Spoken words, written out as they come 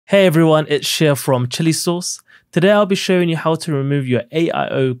Hey everyone, it's Shea from Chili Sauce. Today I'll be showing you how to remove your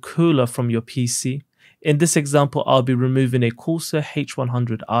AIO cooler from your PC. In this example, I'll be removing a Corsair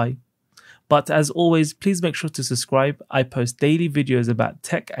H100i. But as always, please make sure to subscribe. I post daily videos about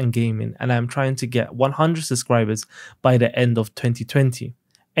tech and gaming, and I'm trying to get 100 subscribers by the end of 2020.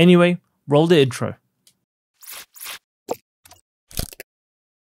 Anyway, roll the intro.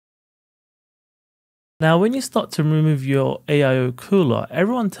 Now, when you start to remove your AIO cooler,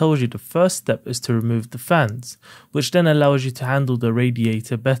 everyone tells you the first step is to remove the fans, which then allows you to handle the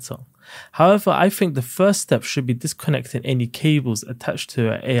radiator better. However, I think the first step should be disconnecting any cables attached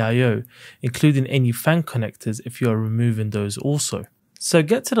to an AIO, including any fan connectors if you are removing those also. So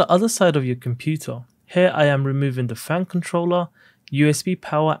get to the other side of your computer. Here I am removing the fan controller, USB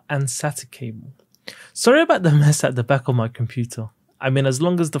power and SATA cable. Sorry about the mess at the back of my computer. I mean, as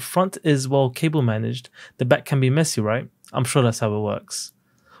long as the front is well cable managed, the back can be messy, right? I'm sure that's how it works.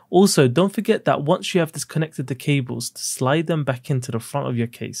 Also, don't forget that once you have disconnected the cables, to slide them back into the front of your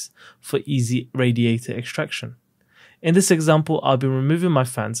case for easy radiator extraction. In this example, I'll be removing my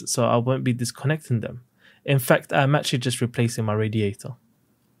fans, so I won't be disconnecting them. In fact, I'm actually just replacing my radiator.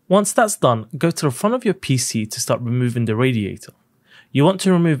 Once that's done, go to the front of your PC to start removing the radiator. You want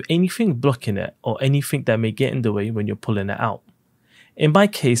to remove anything blocking it or anything that may get in the way when you're pulling it out. In my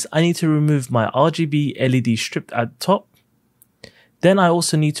case, I need to remove my RGB LED strip at the top. Then I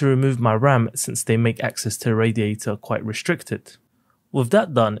also need to remove my RAM since they make access to the radiator quite restricted. With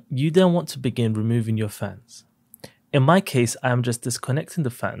that done, you then want to begin removing your fans. In my case, I am just disconnecting the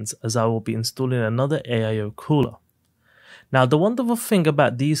fans as I will be installing another AIO cooler. Now, the wonderful thing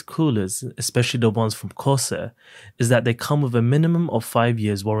about these coolers, especially the ones from Corsair, is that they come with a minimum of 5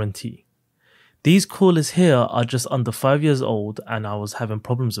 years warranty. These coolers here are just under 5 years old and I was having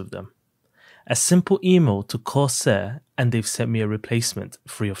problems with them. A simple email to Corsair and they've sent me a replacement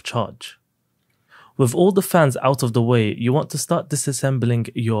free of charge. With all the fans out of the way, you want to start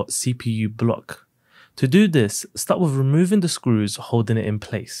disassembling your CPU block. To do this, start with removing the screws holding it in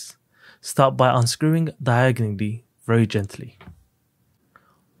place. Start by unscrewing diagonally very gently.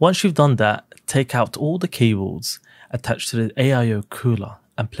 Once you've done that, take out all the cables attached to the AIO cooler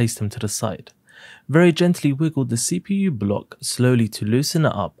and place them to the side. Very gently wiggle the CPU block slowly to loosen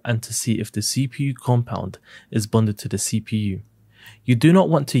it up and to see if the CPU compound is bonded to the CPU. You do not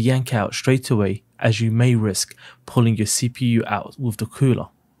want to yank out straight away as you may risk pulling your CPU out with the cooler.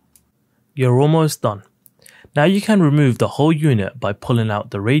 You're almost done. Now you can remove the whole unit by pulling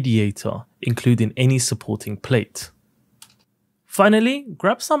out the radiator, including any supporting plate. Finally,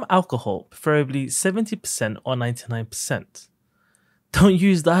 grab some alcohol, preferably 70% or 99%. Don't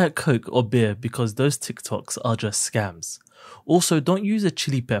use Diet Coke or beer because those TikToks are just scams. Also, don't use a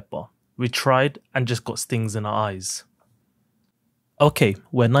chili pepper. We tried and just got stings in our eyes. Okay,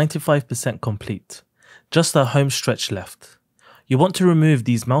 we're 95% complete. Just a home stretch left. You want to remove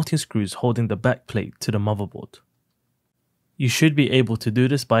these mounting screws holding the back plate to the motherboard. You should be able to do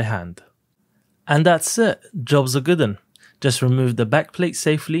this by hand. And that's it. Job's a good one. Just remove the back plate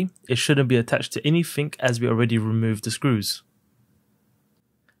safely. It shouldn't be attached to anything as we already removed the screws.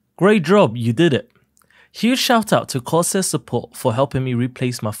 Great job, you did it. Huge shout out to Corsair support for helping me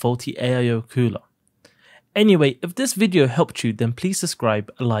replace my faulty AIO cooler. Anyway, if this video helped you, then please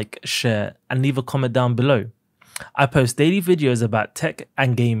subscribe, like, share and leave a comment down below. I post daily videos about tech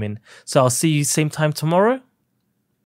and gaming, so I'll see you same time tomorrow.